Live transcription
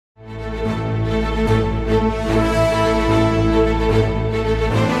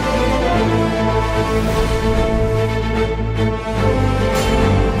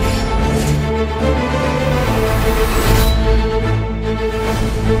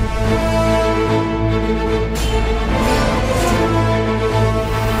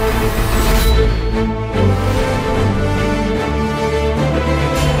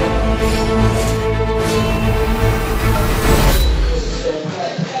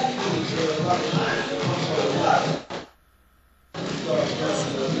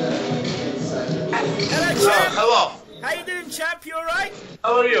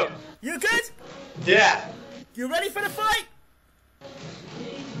You good? Yeah. You ready for the fight?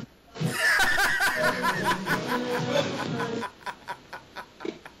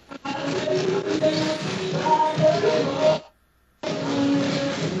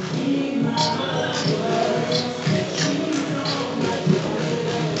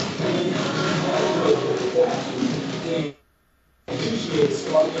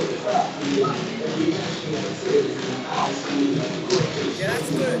 Yeah,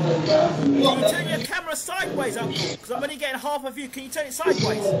 that's good. Can you turn your camera sideways, Uncle? Because I'm only getting half a view. Can you turn it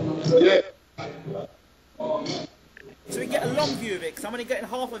sideways? Yeah. So we get a long view of it, because I'm only getting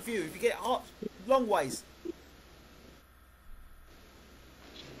half a view. If you get it long ways.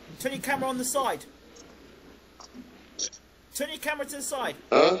 Turn your camera on the side. Turn your camera to the side.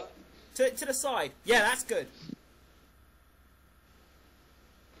 Huh? Turn it to the side. Yeah, that's good.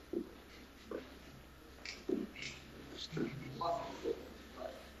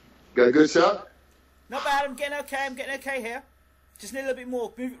 Got a good shot? Not bad, I'm getting okay here. Just need a little bit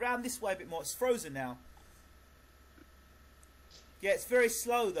more. Move it around this way a bit more. It's frozen now. Yeah, it's very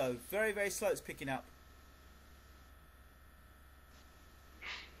slow though. Very, very slow it's picking up.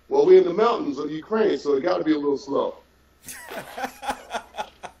 Well, we're in the mountains of Ukraine, so it got to be a little slow.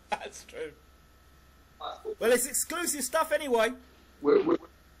 That's true. Well, it's exclusive stuff anyway.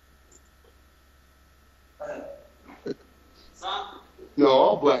 No,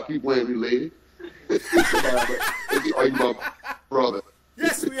 all black people ain't related. Are you my brother?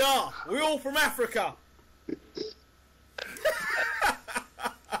 Yes, we are. We're all from Africa.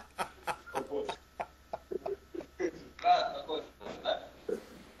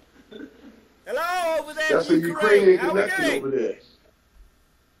 Hello, over there. That's a Ukrainian connection How over there.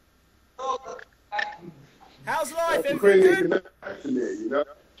 How's life? That's Everything Ukrainian good? connection there, you know?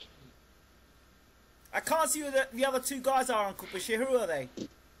 I can't see who the other two guys are, Uncle Bashir. Who are they?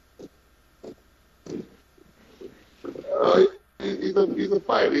 He's a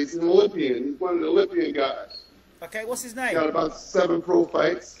fighter. He's an Olympian. He's one of the Olympian guys. Okay, what's his name? Got about 7 pro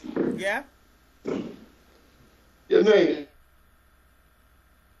fights. Yeah? Your name?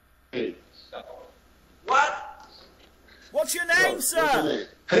 Hey. What? What's your name, sir? What's your name?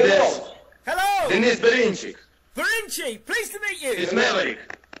 Hello. Hello. Denis Berinchyk. Berinchyk. Pleased to meet you. It's Maverick.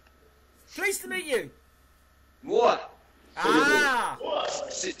 Pleased to meet you. What? Ah.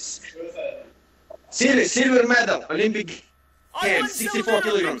 Silver medal, Olympic I won Games, silver 64 medal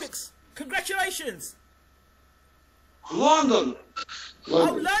kilograms. Olympics. Congratulations. London, Oh,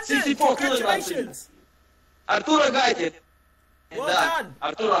 London. 64 kilograms. Congratulations. Arturo Gatti. Well Да, done.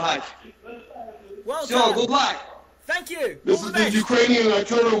 Arturo Gatti. Well Все, done. good luck. Thank you. This All is the the best. Ukrainian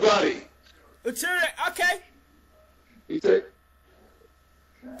Arturo Gatti. Arturo, okay. He take.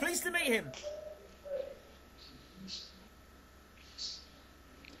 Pleased to meet him.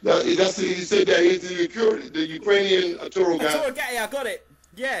 He said that he's the Ukrainian Arturo Gatti. Arturo Gatti, I got it.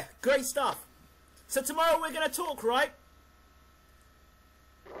 Yeah, great stuff. So tomorrow we're going to talk, right?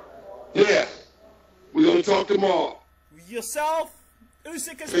 Yeah. We're going to talk tomorrow. Yourself,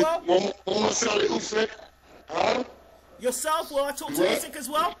 Usyk as well? One more shot at Usyk. Huh? Yourself, will I talk to What? Usyk as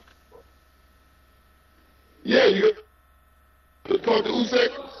well? Yeah, you got to talk to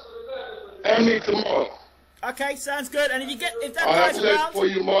Usyk and me tomorrow. Okay, sounds good. And if that I'll have guy's that around, for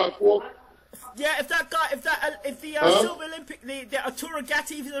you tomorrow at 4. yeah, if the Huh? Silver Olympic, the Arturo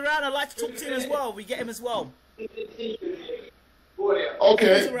Gatti is around, I'd like to talk to him as well. We get him as well. Okay.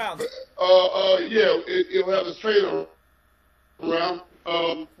 He's around. Yeah, he'll have his trainer around.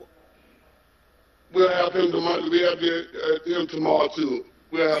 We'll have him tomorrow. We have him tomorrow too.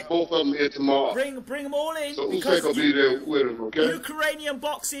 We'll have both of them here tomorrow. Bring them all in. So because Usyk will be there with him, okay? Ukrainian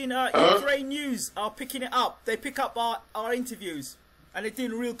boxing, Ukraine News are picking it up. They pick up our interviews, and they're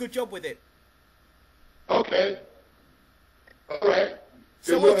doing a real good job with it. Okay. All right.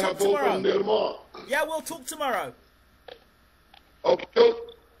 So Then we'll we'll talk have both of tomorrow. them there tomorrow. Yeah, we'll talk tomorrow. Okay.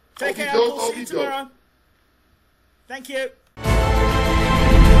 Take care, Okey-doke, Uncle. See you okey-doke. tomorrow. Thank you.